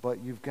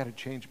 but you've got to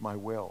change my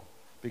will,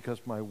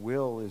 because my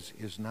will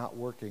is not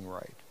working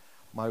right.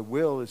 My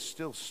will is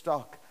still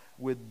stuck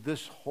with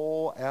this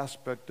whole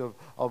aspect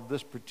of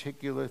this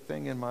particular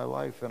thing in my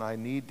life, and I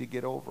need to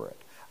get over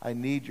it. I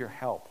need your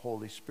help,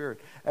 Holy Spirit.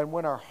 And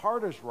when our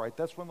heart is right,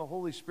 that's when the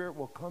Holy Spirit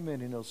will come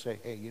in and he'll say,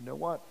 hey, you know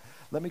what?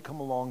 Let me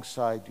come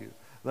alongside you.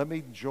 Let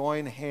me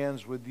join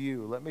hands with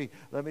you. Let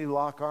me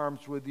lock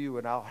arms with you,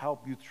 and I'll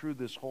help you through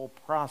this whole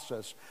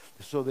process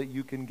so that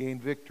you can gain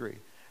victory.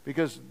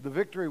 because the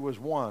victory was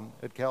won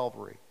at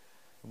Calvary.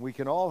 We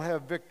can all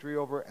have victory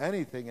over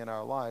anything in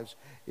our lives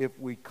if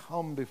we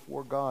come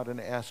before God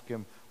and ask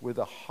Him with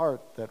a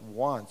heart that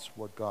wants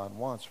what God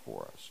wants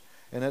for us.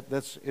 And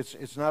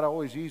it's not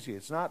always easy.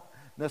 It's not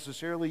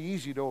necessarily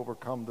easy to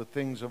overcome the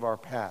things of our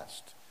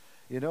past.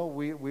 You know,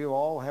 we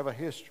all have a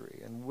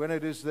history. And when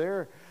it is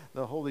there,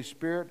 the Holy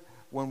Spirit,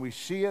 when we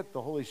see it,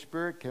 the Holy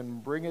Spirit can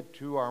bring it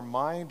to our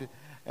mind,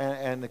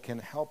 and it can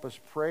help us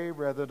pray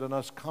rather than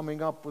us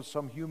coming up with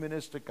some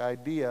humanistic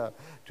idea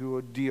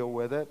to deal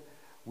with it.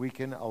 We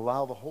can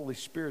allow the Holy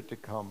Spirit to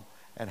come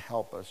and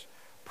help us.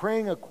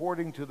 Praying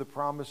according to the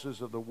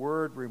promises of the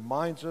Word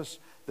reminds us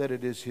that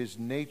it is His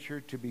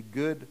nature to be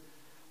good,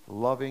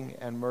 loving,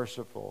 and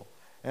merciful.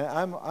 And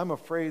I'm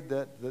afraid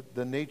that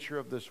the nature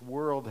of this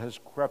world has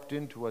crept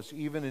into us,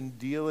 even in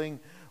dealing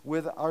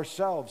with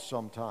ourselves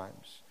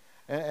sometimes.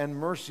 And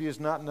mercy is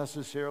not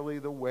necessarily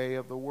the way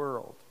of the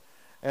world.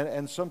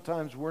 And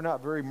sometimes we're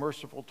not very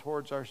merciful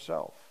towards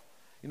ourselves.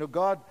 You know,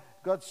 God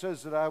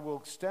says that I will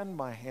extend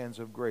my hands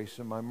of grace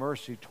and my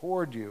mercy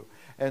toward you.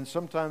 And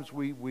sometimes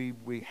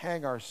we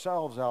hang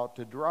ourselves out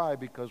to dry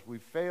because we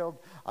failed.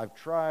 I've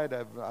tried.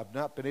 I've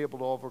not been able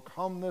to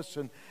overcome this.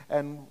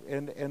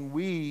 And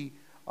we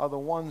are the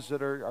ones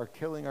that are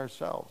killing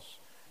ourselves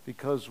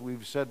because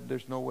we've said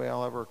there's no way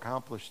I'll ever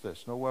accomplish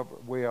this. No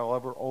way I'll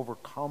ever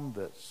overcome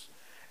this.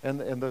 And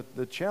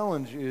the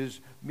challenge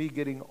is me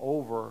getting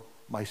over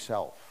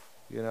myself,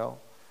 you know.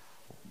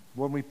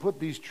 When we put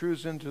these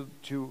truths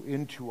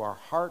into our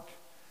heart,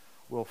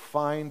 we'll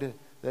find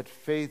that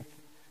faith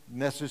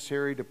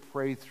necessary to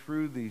pray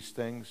through these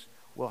things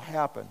will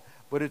happen.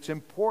 But it's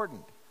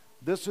important.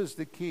 This is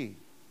the key.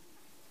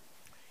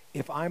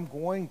 If I'm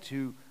going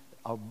to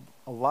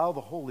allow the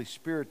Holy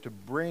Spirit to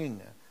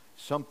bring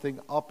something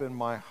up in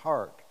my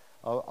heart,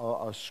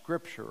 a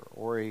scripture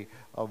or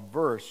a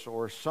verse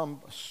or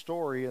some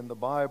story in the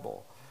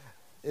Bible,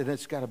 and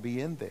it's got to be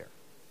in there.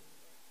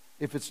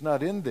 If it's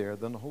not in there,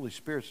 then the Holy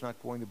Spirit's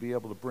not going to be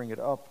able to bring it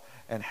up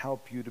and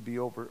help you to be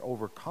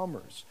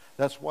overcomers.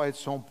 That's why it's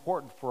so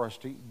important for us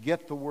to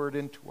get the Word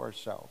into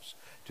ourselves,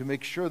 to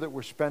make sure that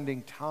we're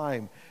spending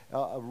time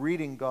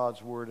reading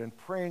God's Word and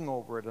praying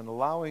over it and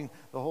allowing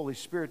the Holy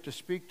Spirit to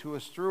speak to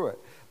us through it.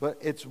 But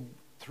it's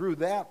through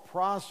that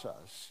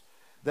process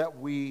that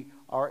we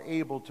are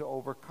able to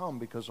overcome,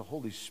 because the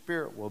Holy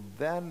Spirit will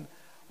then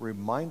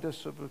remind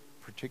us of a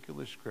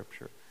particular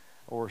scripture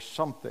or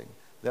something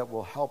that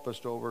will help us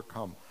to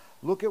overcome.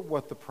 Look at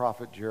what the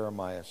prophet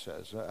Jeremiah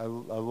says. I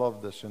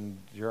love this in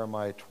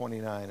Jeremiah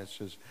 29. It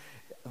says,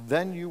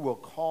 "Then you will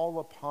call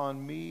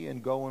upon me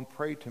and go and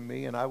pray to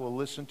me, and I will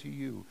listen to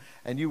you.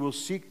 And you will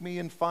seek me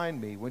and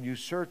find me. When you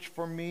search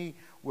for me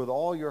with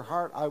all your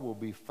heart, I will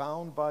be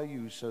found by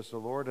you, says the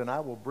Lord, and I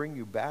will bring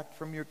you back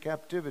from your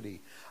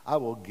captivity. I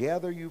will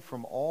gather you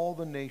from all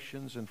the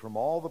nations and from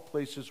all the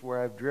places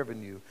where I've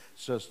driven you,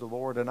 says the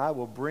Lord, and I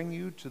will bring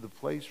you to the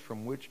place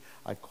from which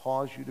I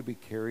caused you to be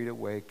carried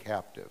away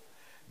captive."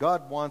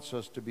 God wants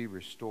us to be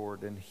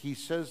restored, and He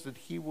says that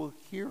He will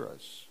hear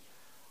us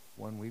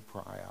when we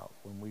cry out,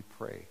 when we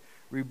pray.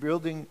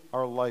 Rebuilding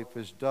our life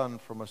is done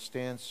from a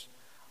stance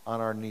on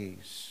our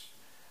knees,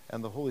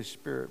 and the Holy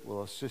Spirit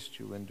will assist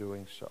you in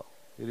doing so.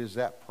 It is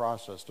that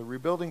process. The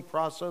rebuilding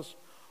process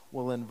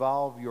will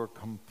involve your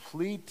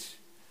complete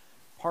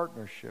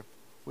partnership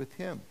with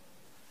Him.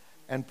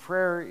 And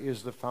prayer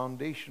is the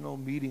foundational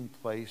meeting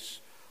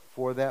place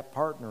for that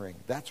partnering.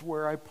 That's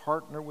where I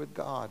partner with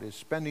God, is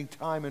spending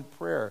time in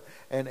prayer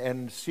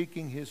and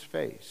seeking His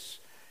face.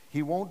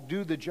 He won't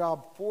do the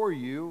job for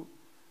you,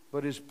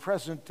 but is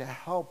present to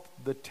help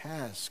the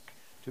task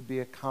to be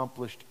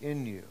accomplished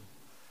in you.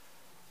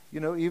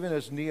 You know, even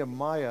as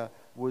Nehemiah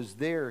was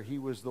there, he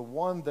was the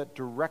one that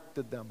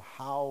directed them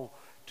how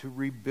to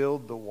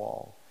rebuild the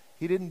wall.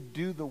 He didn't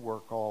do the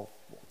work all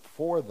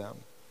for them.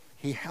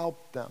 He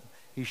helped them.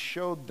 He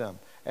showed them.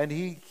 And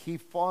he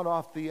fought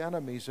off the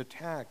enemy's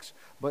attacks.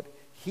 But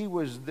he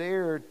was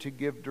there to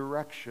give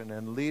direction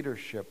and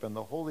leadership. And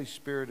the Holy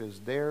Spirit is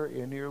there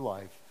in your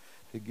life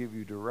to give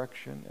you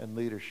direction and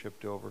leadership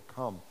to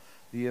overcome.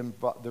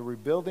 The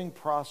rebuilding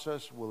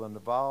process will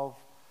involve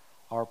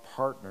our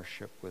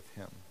partnership with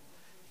Him.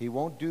 He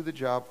won't do the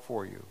job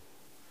for you,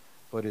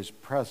 but is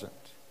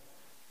present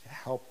to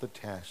help the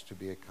task to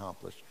be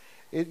accomplished.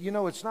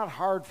 It's not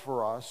hard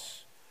for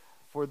us,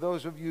 for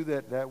those of you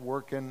that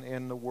work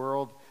in the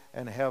world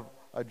and have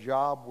a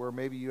job where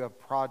maybe you have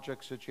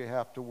projects that you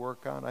have to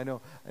work on. I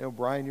know,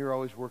 Brian, you're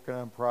always working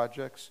on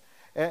projects.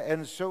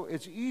 And so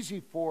it's easy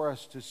for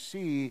us to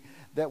see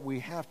that we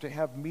have to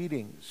have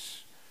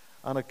meetings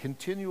on a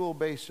continual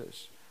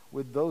basis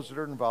with those that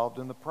are involved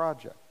in the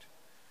project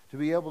to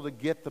be able to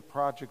get the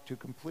project to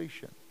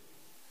completion.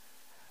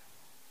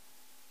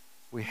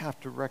 We have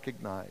to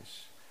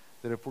recognize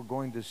that if we're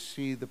going to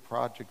see the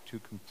project to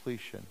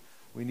completion,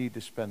 we need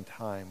to spend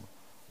time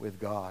with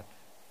God.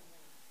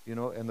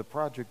 And the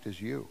project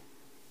is you.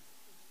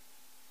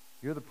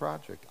 You're the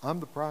project. I'm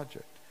the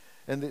project.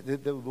 And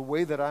the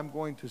way that I'm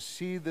going to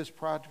see this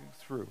project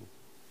through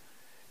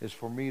is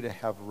for me to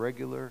have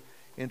regular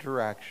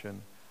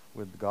interaction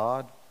with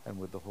God and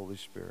with the Holy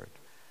Spirit,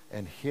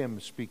 and Him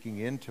speaking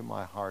into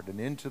my heart and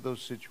into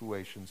those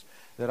situations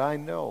that I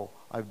know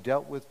I've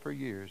dealt with for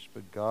years,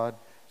 but God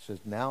says,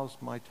 now's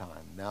my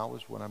time. Now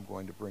is when I'm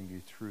going to bring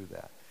you through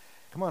that.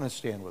 Come on and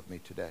stand with me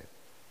today.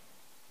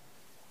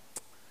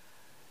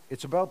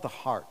 It's about the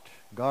heart.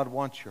 God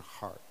wants your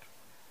heart.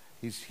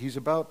 He's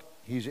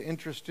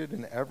interested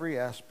in every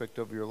aspect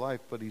of your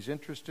life, but He's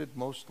interested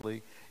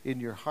mostly in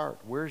your heart.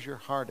 Where's your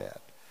heart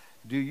at?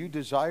 Do you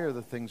desire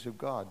the things of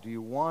God? Do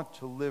you want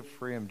to live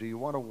for Him? Do you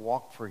want to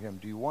walk for Him?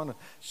 Do you want to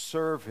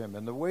serve Him?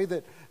 And the way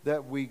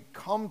that we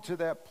come to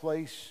that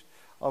place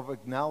of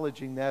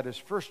acknowledging that is,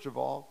 first of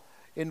all,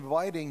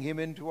 inviting Him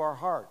into our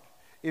heart.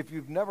 If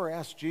you've never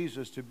asked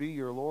Jesus to be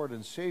your Lord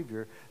and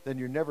Savior, then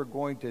you're never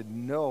going to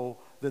know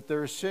that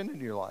there is sin in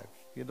your life.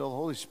 You know, the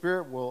Holy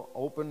Spirit will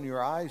open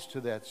your eyes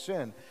to that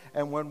sin.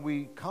 And when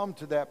we come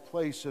to that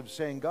place of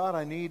saying, God,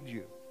 I need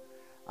you.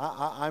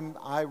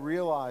 I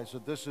realize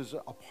that this is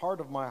a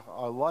part of my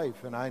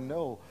life, and I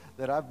know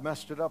that I've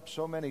messed it up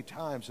so many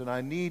times, and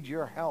I need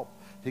your help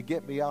to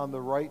get me on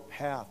the right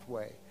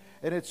pathway.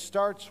 And it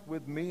starts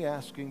with me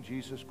asking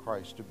Jesus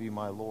Christ to be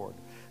my Lord.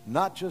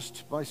 Not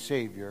just my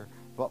Savior,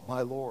 but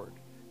my Lord.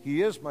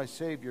 He is my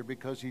Savior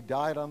because He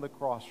died on the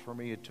cross for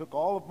me. It took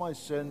all of my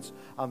sins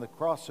on the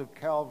cross of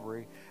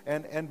Calvary.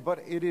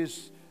 But it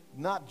is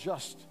not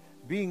just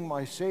being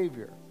my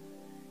Savior.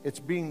 It's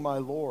being my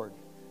Lord.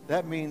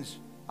 That means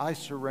I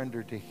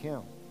surrender to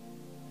Him.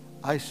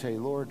 I say,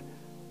 Lord,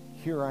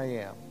 here I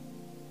am.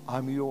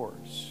 I'm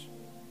yours.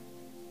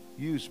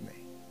 Use me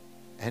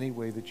any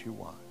way that you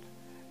want.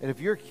 And if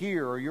you're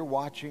here or you're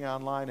watching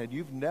online and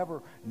you've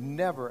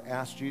never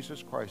asked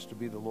Jesus Christ to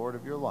be the Lord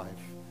of your life,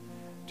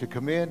 to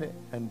come in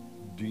and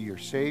be your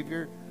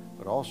Savior,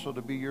 but also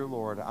to be your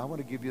Lord, I want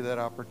to give you that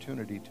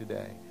opportunity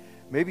today.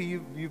 Maybe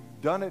you've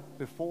done it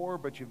before,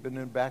 but you've been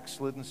in a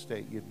backslidden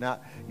state. You've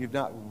not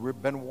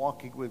been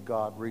walking with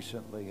God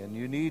recently, and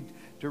you need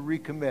to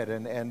recommit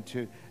and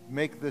to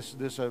make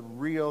this a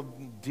real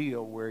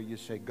deal where you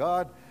say,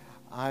 God,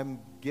 I'm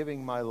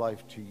giving my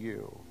life to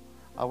you.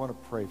 I want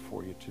to pray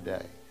for you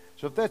today.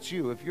 So if that's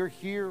you, if you're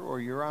here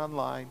or you're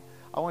online,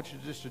 I want you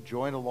just to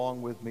join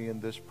along with me in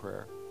this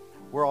prayer.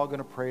 We're all going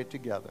to pray it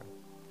together,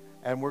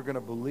 and we're going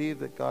to believe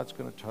that God's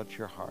going to touch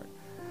your heart.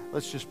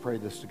 Let's just pray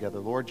this together.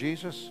 Lord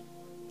Jesus,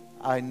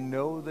 I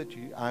know that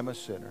I'm a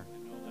sinner,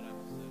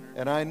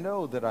 and I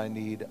know that I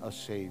need a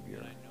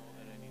Savior.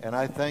 And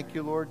I thank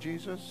you, Lord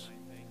Jesus,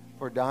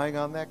 for dying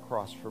on that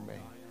cross for me,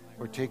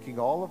 for taking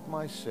all of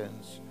my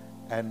sins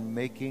and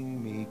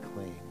making me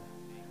clean.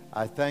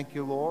 I thank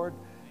you, Lord,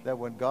 that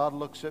when God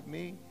looks at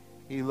me,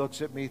 He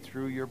looks at me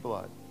through your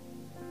blood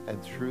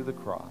and through the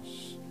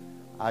cross.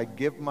 I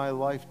give my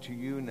life to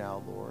you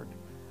now, Lord.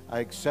 I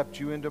accept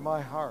you into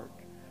my heart,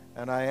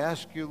 and I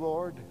ask you,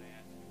 Lord,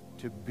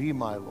 to be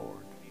my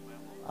Lord.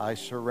 I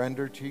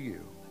surrender to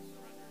you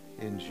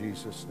in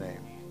Jesus'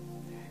 name.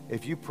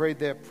 If you prayed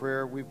that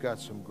prayer, we've got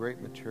some great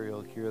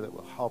material here that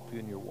will help you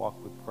in your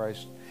walk with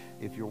Christ.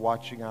 If you're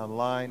watching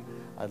online,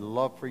 I'd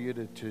love for you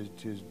to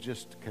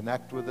just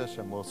connect with us,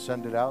 and we'll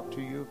send it out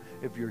to you.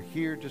 If you're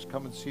here, just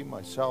come and see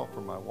myself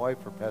or my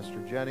wife or Pastor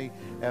Jenny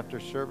after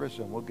service,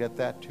 and we'll get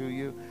that to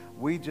you.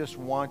 We just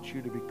want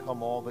you to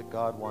become all that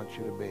God wants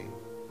you to be.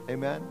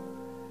 Amen?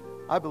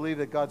 I believe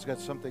that God's got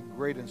something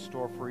great in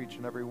store for each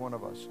and every one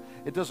of us.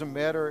 It doesn't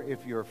matter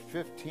if you're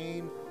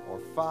 15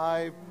 or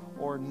 5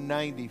 or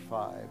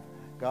 95.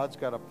 God's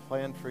got a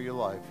plan for your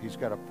life. He's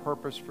got a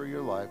purpose for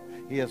your life.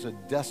 He has a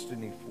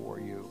destiny for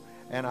you.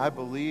 And I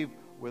believe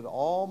with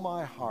all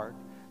my heart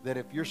that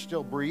if you're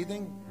still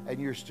breathing and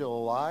you're still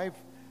alive,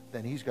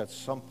 then He's got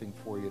something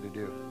for you to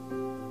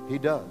do. He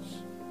does.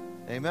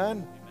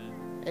 Amen?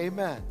 Amen.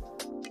 Amen.